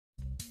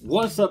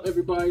What's up,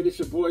 everybody? This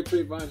your boy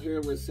Trayvon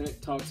here with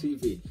Scent Talk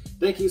TV.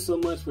 Thank you so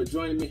much for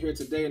joining me here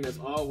today, and as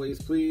always,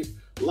 please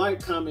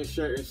like, comment,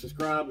 share, and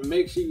subscribe.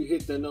 Make sure you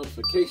hit the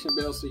notification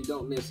bell so you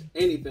don't miss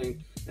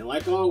anything. And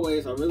like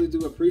always, I really do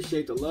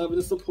appreciate the love and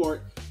the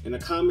support in the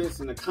comments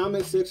in the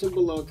comment section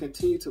below.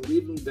 Continue to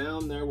leave them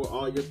down there with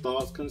all your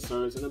thoughts,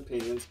 concerns, and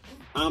opinions.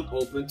 I'm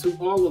open to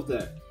all of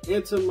that.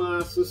 And to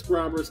my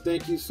subscribers,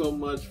 thank you so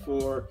much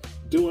for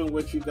doing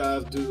what you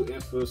guys do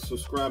and for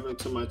subscribing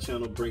to my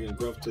channel, bringing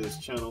growth to this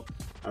channel.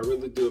 I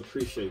really do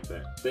appreciate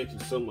that. Thank you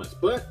so much.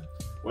 But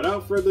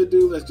without further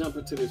ado, let's jump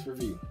into this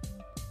review.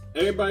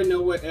 Everybody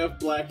know what F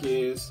Black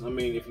is. I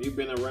mean, if you've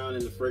been around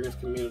in the fragrance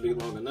community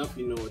long enough,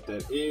 you know what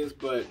that is,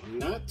 but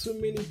not too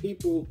many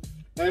people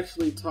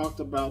actually talked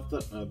about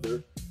the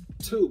other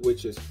two,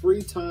 which is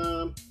Free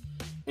Time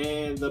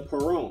and the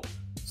Perfume.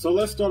 So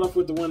let's start off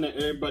with the one that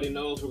everybody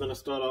knows. We're going to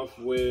start off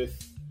with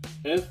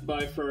F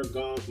by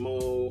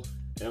Ferragamo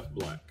F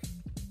Black.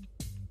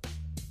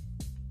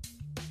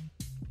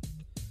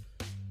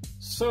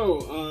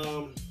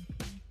 So,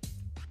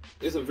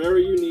 it's a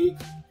very unique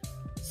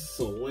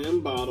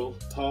slim bottle,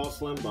 tall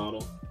slim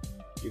bottle.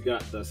 You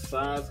got the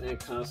size and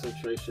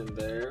concentration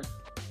there.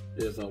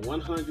 There's a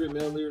 100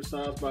 milliliter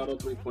size bottle,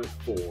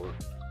 3.4.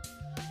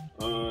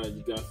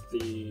 You got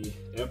the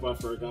F by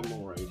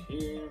Ferragamo right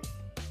here.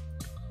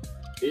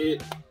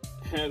 It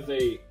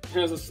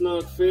has a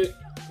snug fit,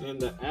 and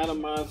the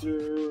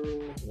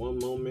atomizer, one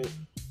moment.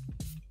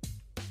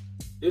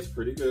 It's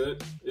pretty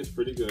good. It's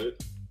pretty good.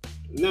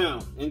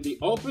 Now, in the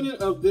opening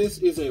of this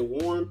is a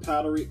warm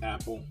powdery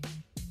apple.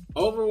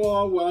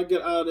 Overall, what I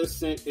get out of this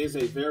scent is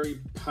a very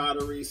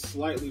powdery,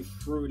 slightly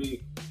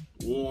fruity,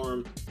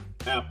 warm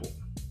apple.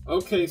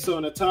 Okay, so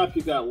in the top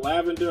you got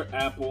lavender,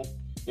 apple.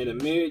 In the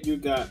mid you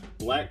got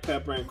black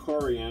pepper and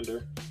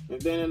coriander. And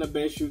then in the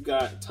base you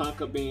got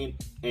tonka bean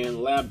and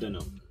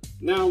labdanum.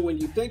 Now, when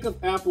you think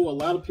of apple, a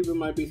lot of people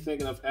might be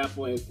thinking of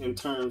apple in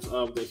terms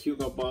of the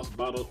Hugo Boss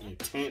bottle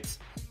intense,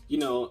 you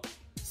know,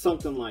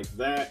 something like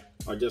that,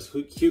 or just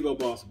Hugo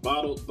Boss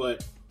bottled.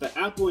 But the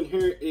apple in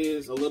here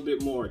is a little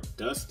bit more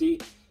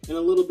dusty and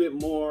a little bit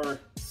more,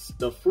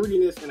 the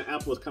fruitiness in the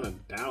apple is kind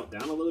of down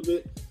a little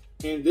bit.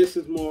 And this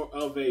is more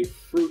of a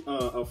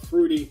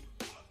fruity,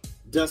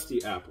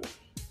 dusty apple.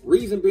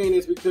 Reason being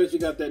is because you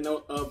got that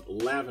note of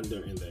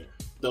lavender in there.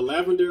 The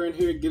lavender in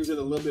here gives it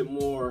a little bit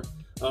more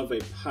of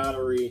a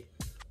powdery,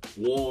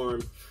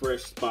 warm,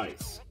 fresh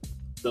spice.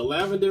 The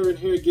lavender in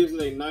here gives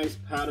it a nice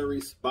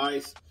powdery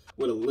spice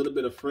with a little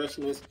bit of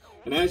freshness.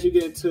 And as you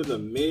get into the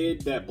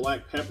mid, that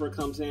black pepper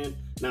comes in.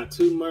 Not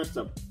too much.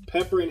 The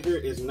pepper in here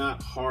is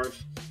not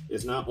harsh.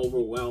 It's not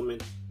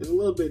overwhelming. It's a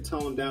little bit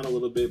toned down a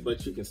little bit,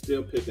 but you can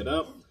still pick it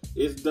up.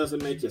 It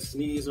doesn't make you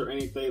sneeze or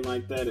anything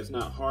like that. It's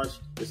not harsh.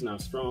 It's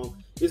not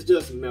strong. It's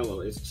just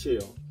mellow. It's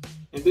chill.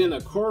 And then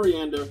the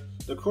coriander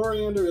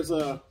is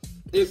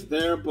it's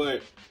there,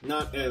 but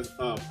not as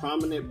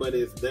prominent, but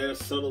it's there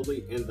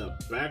subtly in the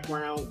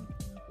background,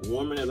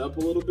 warming it up a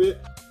little bit.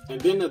 And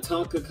then the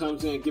tonka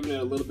comes in, giving it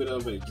a little bit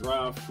of a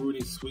dry,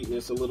 fruity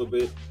sweetness a little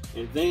bit.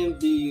 And then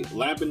the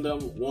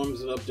labdanum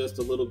warms it up just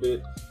a little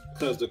bit,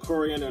 because the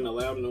coriander and the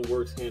labdanum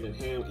works hand in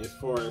hand as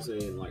far as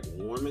like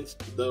warming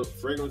the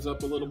fragrance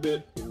up a little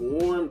bit.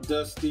 Warm,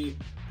 dusty,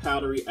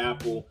 powdery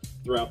apple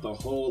throughout the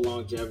whole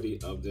longevity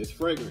of this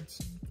fragrance.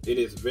 It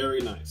is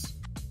very nice.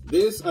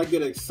 This, I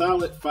get a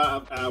solid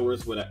 5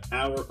 hours with an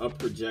hour of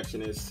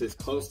projection. It sits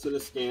close to the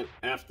skin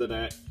after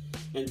that.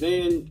 And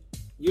then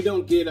you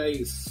don't get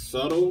a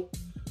subtle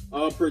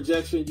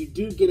projection. You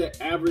do get an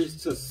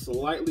average to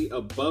slightly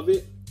above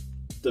it,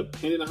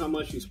 depending on how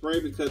much you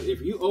spray, because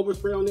if you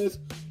overspray on this,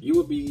 you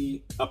will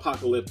be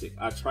apocalyptic.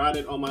 I tried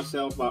it on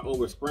myself by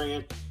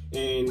overspraying,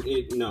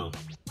 and no.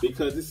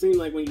 Because it seems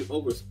like when you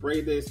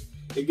overspray this,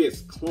 it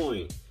gets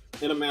cloying.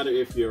 It don't matter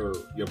if your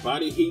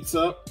body heats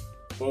up,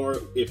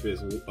 or if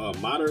it's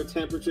moderate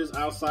temperatures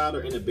outside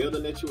or in the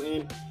building that you're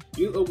in,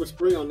 you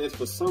overspray on this,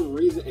 for some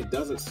reason it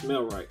doesn't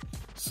smell right.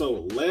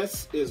 So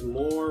less is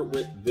more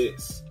with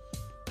this.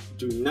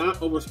 Do not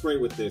overspray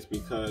with this,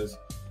 because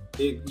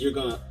you're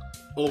gonna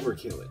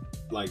overkill it.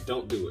 Like,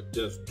 don't do it.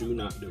 Just do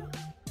not do it.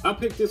 I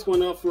picked this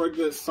one up for a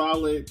good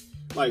solid,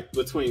 like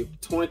between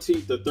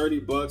 20 to 30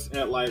 bucks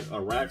at like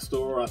a rack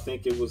store. I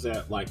think it was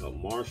at like a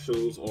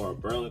Marshall's or a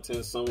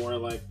Burlington, somewhere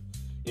like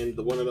in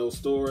one of those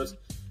stores.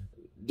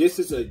 This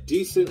is a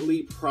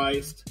decently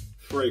priced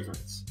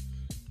fragrance.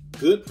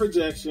 Good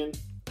projection,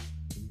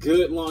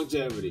 good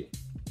longevity.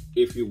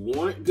 If you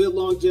want good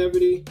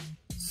longevity,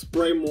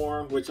 spray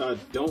more, which I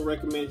don't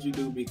recommend you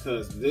do,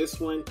 because this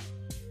one,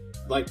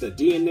 like the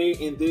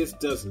DNA in this,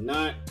 does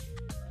not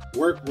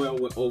work well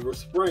with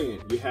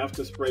overspraying. You have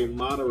to spray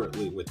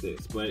moderately with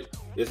this, but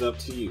it's up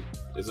to you.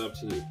 It's up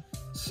to you.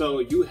 So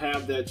you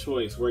have that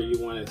choice where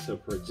you want it to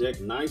project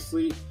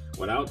nicely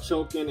without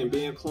choking and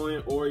being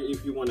cloying, or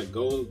if you want to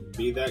go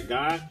be that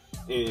guy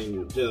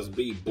and just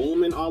be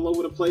booming all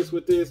over the place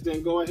with this,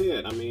 then go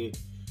ahead. I mean,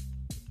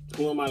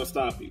 who am I to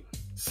stop you?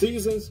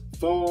 Seasons,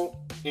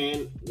 fall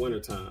and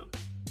wintertime.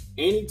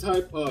 any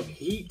type of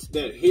heat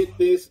that hit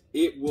this,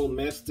 it will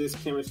mess this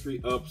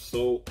chemistry up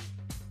so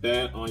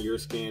bad on your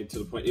skin to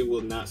the point it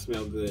will not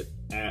smell good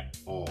at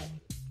all.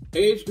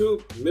 Age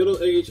group,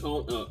 middle age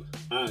on up.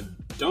 I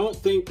don't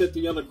think that the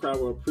younger crowd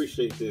will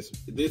appreciate this.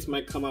 This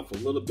might come off a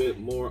little bit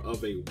more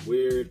of a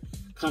weird,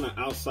 kind of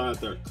outside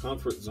their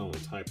comfort zone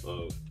type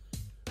of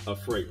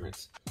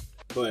fragrance.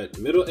 But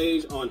middle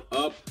age on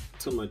up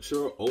to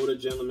mature older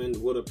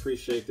gentlemen would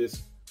appreciate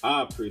this.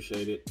 I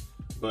appreciate it.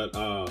 But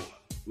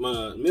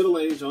my middle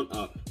age on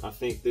up, I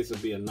think this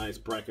would be a nice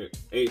bracket,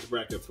 age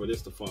bracket for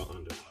this to fall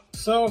under.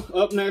 So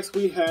up next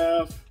we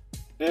have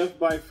F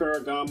by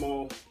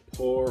Ferragamo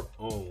Pour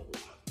Homme.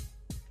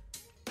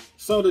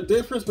 So the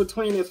difference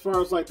between, as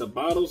far as like the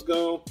bottles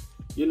go,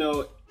 you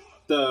know,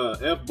 the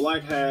F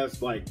Black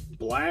has like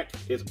black,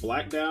 it's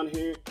black down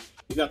here.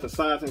 You got the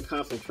size and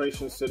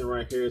concentration sitting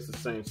right here. It's the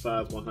same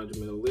size, 100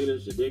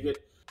 milliliters, you dig it?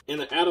 And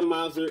the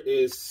atomizer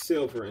is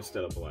silver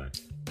instead of black.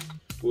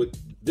 With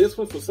this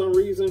one, for some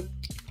reason,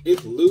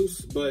 it's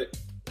loose, but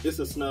it's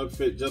a snug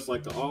fit just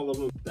like all of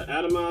them. The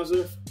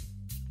atomizer,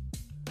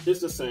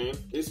 it's the same,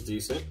 it's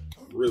decent,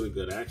 really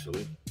good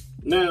actually.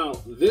 Now,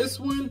 this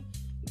one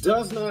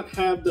does not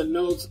have the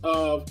notes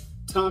of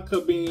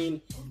tonka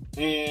bean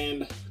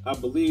and I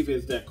believe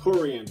it's that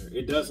coriander.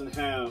 It doesn't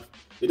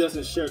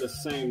share the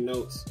same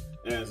notes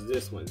as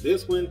this one.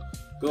 This one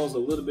goes a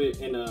little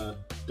bit in a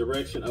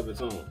direction of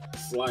its own,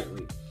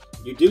 slightly.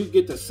 You do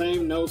get the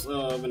same notes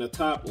of, in the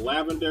top,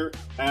 lavender,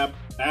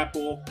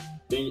 apple,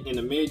 then in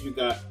the mid you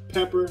got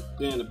pepper,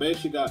 then in the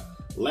base you got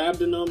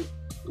labdanum,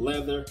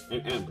 leather,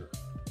 and amber.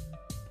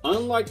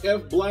 Unlike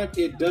F Black,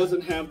 it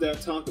doesn't have that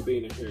tonka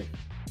bean in here.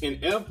 In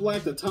F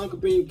Black, the tonka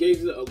bean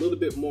gave it a little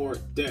bit more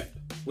depth.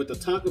 With the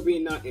tonka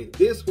bean not in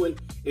this one,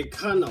 it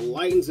kind of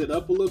lightens it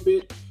up a little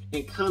bit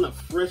and kind of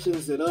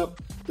freshens it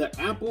up. The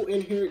apple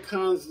in here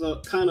kind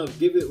of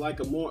give it like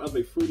a more of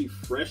a fruity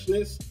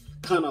freshness,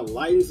 kind of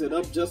lightens it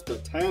up just a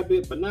tad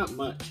bit, but not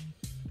much.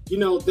 You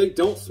know, they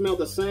don't smell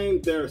the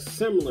same. They're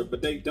similar,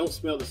 but they don't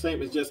smell the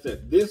same. It's just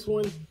that this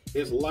one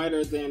is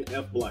lighter than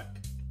F Black.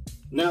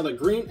 Now the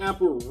green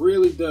apple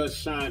really does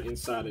shine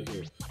inside of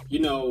here. You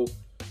know,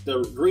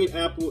 the green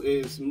apple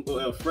is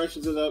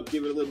freshens it up,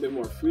 give it a little bit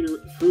more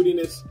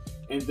fruitiness,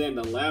 and then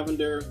the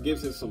lavender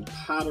gives it some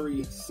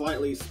powdery,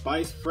 slightly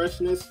spiced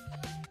freshness,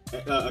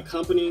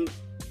 accompanying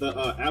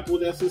the apple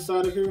that's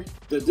inside of here.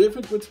 The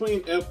difference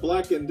between F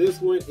Black and this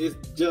one is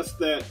just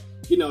that,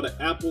 you know, the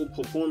apple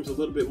performs a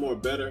little bit more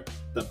better.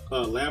 The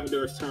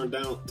lavender is toned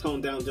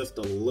down just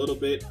a little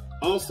bit,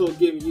 also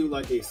giving you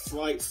like a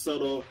slight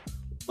subtle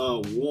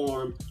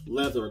warm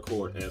leather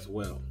accord as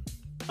well.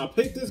 I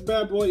picked this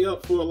bad boy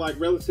up for like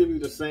relatively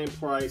the same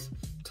price,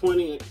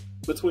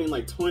 between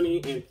like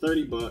 20 and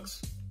 30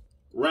 bucks.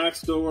 Rack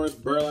stores,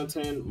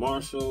 Burlington,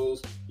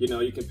 Marshalls, you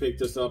know, you can pick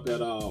this up at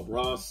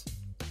Ross.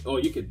 Oh,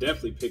 you could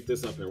definitely pick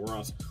this up at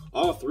Ross.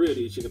 All three of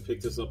these you can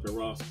pick this up at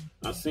Ross.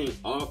 I've seen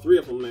all three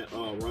of them at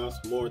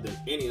Ross more than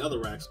any other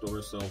rack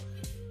store. So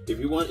if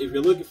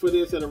you're looking for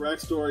this at a rack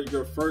store,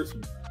 your first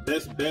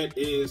best bet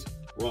is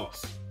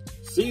Ross.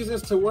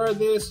 Seasons to wear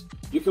this,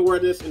 you can wear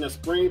this in the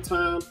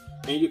springtime,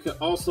 and you can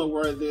also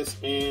wear this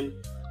in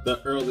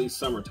the early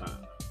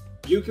summertime.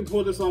 You can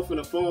pull this off in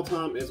the fall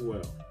time as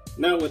well.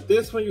 Now with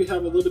this one, you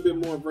have a little bit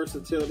more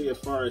versatility as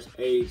far as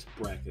age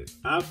bracket.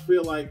 I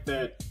feel like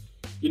that,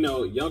 you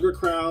know, younger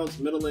crowds,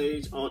 middle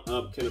age on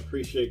up can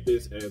appreciate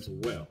this as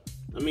well.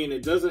 I mean,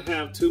 it doesn't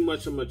have too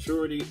much of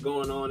maturity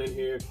going on in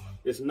here.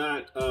 It's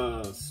not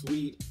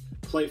sweet,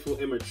 playful,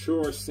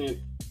 immature scent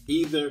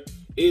either.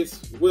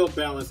 It's well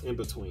balanced in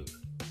between.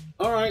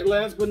 All right,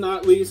 last but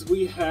not least,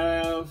 we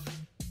have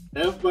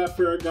F by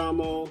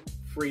Ferragamo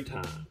Free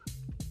Time.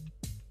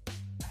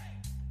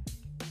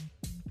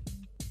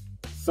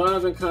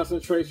 Size and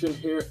concentration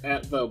here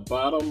at the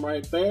bottom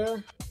right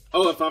there.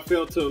 Oh, if I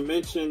failed to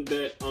mention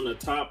that on the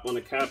top, on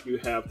the cap, you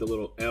have the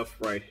little F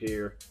right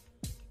here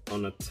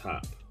on the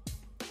top.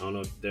 I don't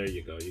know, there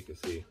you go. You can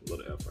see a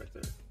little F right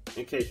there,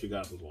 in case you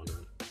guys was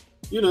wondering.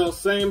 You know,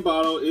 same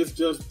bottle, it's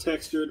just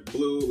textured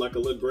blue, like a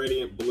little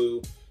gradient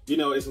blue. You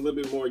know, it's a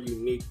little bit more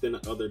unique than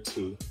the other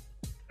two.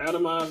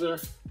 Atomizer,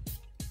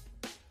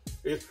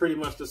 it's pretty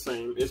much the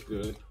same, it's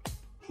good.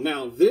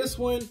 Now this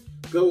one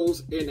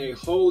goes in a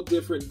whole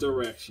different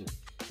direction.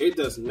 It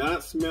does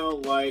not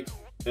smell like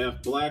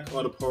F Black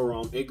or the Pour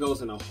Homme. It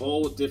goes in a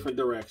whole different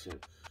direction.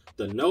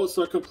 The notes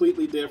are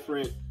completely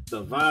different.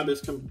 The vibe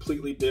is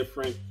completely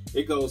different.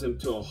 It goes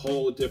into a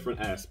whole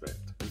different aspect.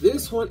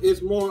 This one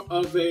is more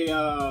of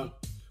a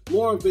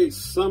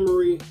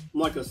summery,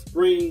 like a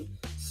spring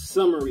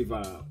summery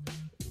vibe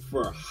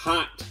for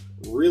hot,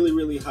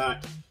 really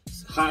hot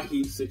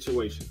heat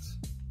situations.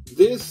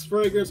 This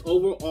fragrance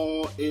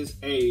overall is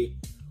a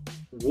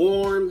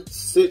warm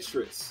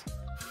citrus,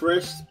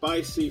 fresh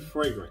spicy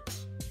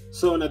fragrance.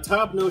 So in the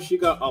top notes you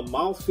got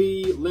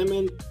Amalfi,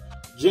 lemon,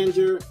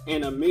 ginger,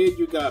 and a mid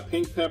you got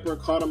pink pepper,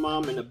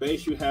 cardamom, and the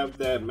base you have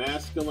that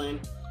masculine,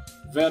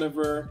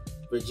 vetiver,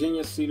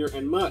 Virginia cedar,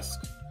 and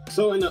musk.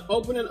 So in the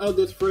opening of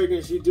this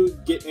fragrance, you do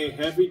get a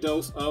heavy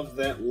dose of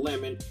that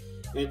lemon,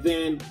 And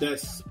then that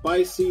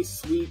spicy,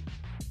 sweet,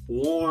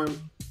 warm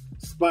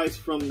spice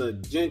from the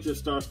ginger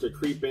starts to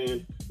creep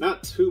in.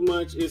 Not too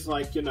much. It's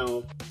like, you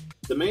know,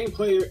 the main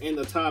player in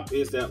the top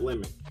is that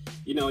lemon.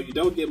 You know, you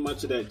don't get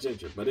much of that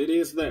ginger, but it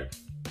is there.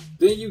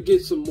 Then you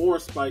get some more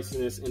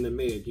spiciness in the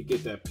mid. You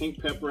get that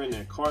pink pepper and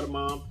that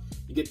cardamom.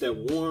 You get that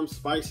warm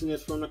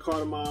spiciness from the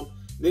cardamom.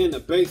 Then the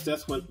base,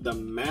 that's when the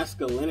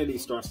masculinity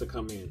starts to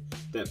come in.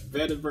 That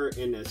vetiver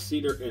and that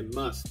cedar and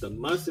musk. The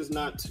musk is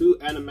not too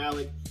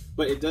animalic,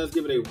 but it does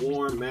give it a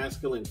warm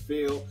masculine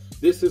feel.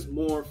 This is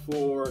more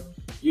for,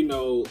 you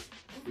know,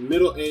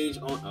 middle age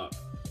on up.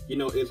 You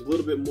know, it's a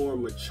little bit more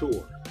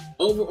mature.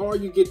 Overall,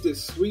 you get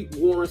this sweet,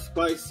 warm,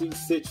 spicy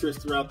citrus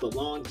throughout the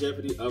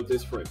longevity of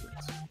this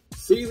fragrance.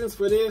 Seasons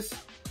for this,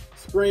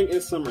 spring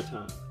and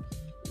summertime.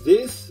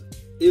 This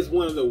is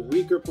one of the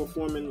weaker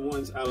performing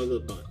ones out of the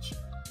bunch.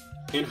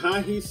 In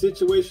high heat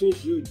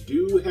situations, you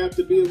do have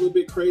to be a little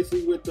bit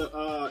crazy with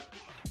the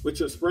with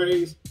your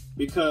sprays,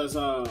 because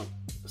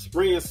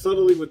spraying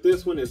subtly with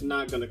this one is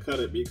not going to cut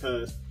it,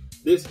 because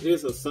this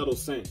is a subtle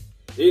scent.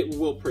 It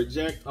will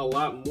project a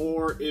lot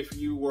more if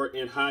you were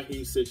in high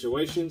heat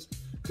situations.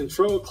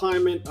 Controlled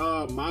climate,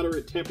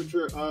 moderate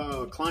temperature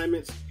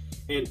climates,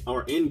 and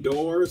or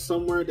indoors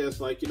somewhere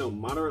that's like, you know,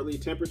 moderately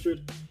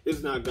temperatured,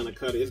 it's not going to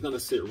cut it. It's going to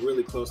sit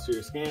really close to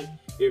your skin.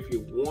 If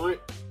you want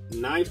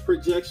nice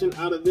projection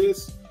out of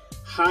this,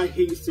 high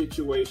heat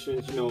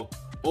situations, you know,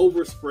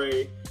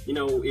 overspray. You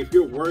know, if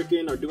you're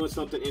working or doing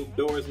something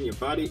indoors and your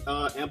body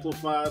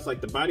amplifies,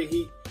 like the body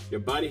heat, your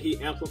body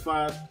heat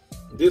amplifies,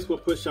 this will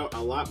push out a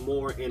lot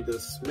more, and the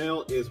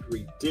smell is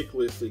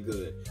ridiculously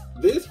good.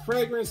 This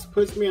fragrance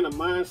puts me in a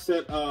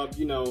mindset of,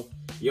 you know,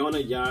 you're on a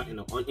yacht in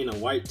a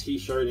white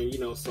t-shirt and, you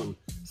know, some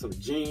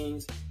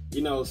jeans,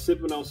 you know,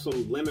 sipping on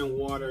some lemon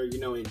water, you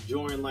know,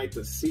 enjoying like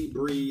the sea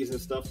breeze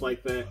and stuff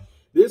like that.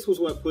 This was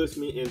what puts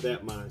me in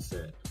that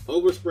mindset.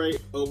 Overspray,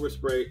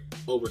 overspray,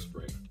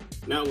 overspray.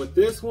 Now with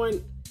this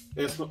one,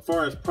 as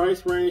far as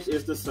price range,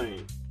 is the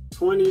same,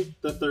 20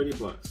 to 30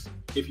 bucks.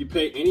 If you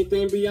pay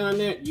anything beyond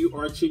that, you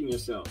are cheating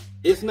yourself.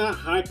 It's not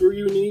hyper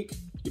unique.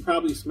 You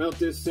probably smelt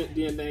this scent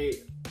DNA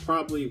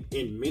probably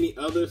in many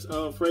others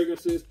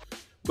fragrances,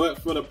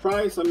 but for the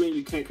price, I mean,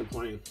 you can't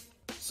complain.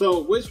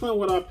 So which one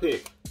would I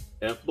pick?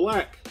 F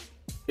Black.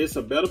 It's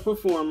a better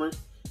performer.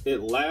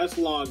 It lasts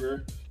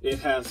longer. It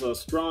has a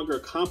stronger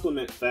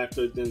complement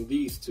factor than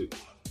these two.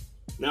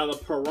 Now the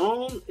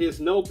Perfume is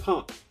no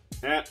pump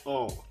at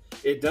all.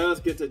 It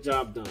does get the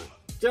job done.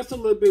 Just a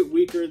little bit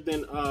weaker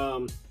than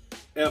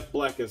F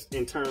Black is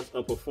in terms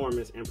of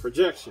performance and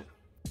projection.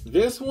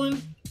 This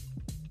one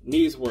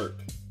needs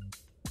work.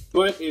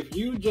 But if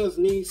you just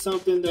need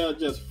something that'll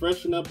just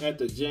freshen up at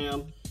the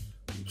gym,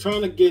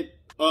 trying to get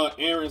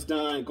errands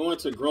done, going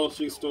to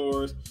grocery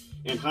stores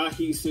and high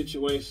heat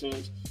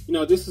situations, you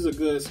know, this is a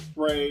good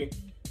spray,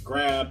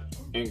 grab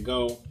and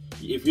go.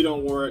 If you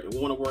don't want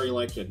to worry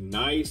like a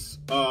nice,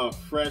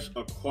 fresh,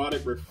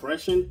 aquatic,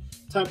 refreshing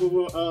type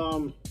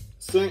of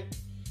scent,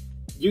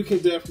 you can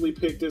definitely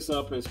pick this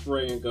up and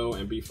spray and go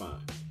and be fine.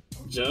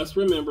 Just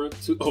remember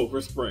to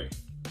overspray.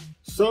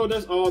 So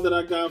that's all that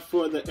I got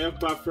for the F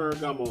by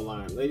Ferragamo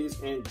line, ladies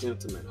and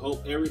gentlemen.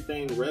 Hope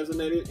everything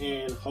resonated,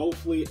 and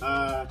hopefully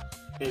I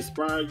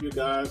inspired you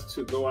guys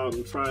to go out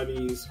and try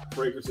these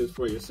fragrances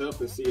for yourself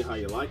and see how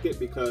you like it,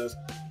 because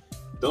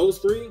those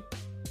three,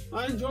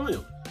 I enjoy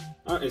them.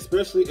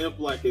 Especially F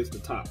Black is the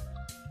top.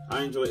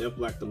 I enjoy F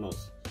Black the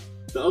most.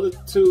 The other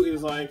two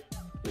is like,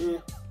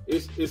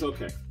 it's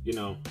okay, you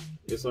know,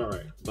 it's all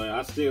right. But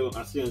I still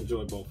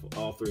enjoy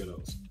all three of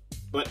those.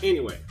 But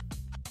anyway,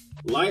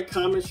 like,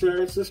 comment,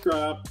 share, and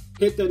subscribe.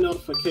 Hit that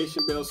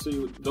notification bell so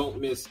you don't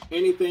miss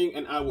anything.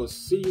 And I will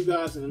see you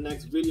guys in the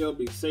next video.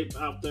 Be safe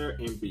out there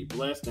and be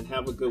blessed and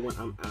have a good one.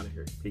 I'm out of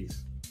here.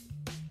 Peace.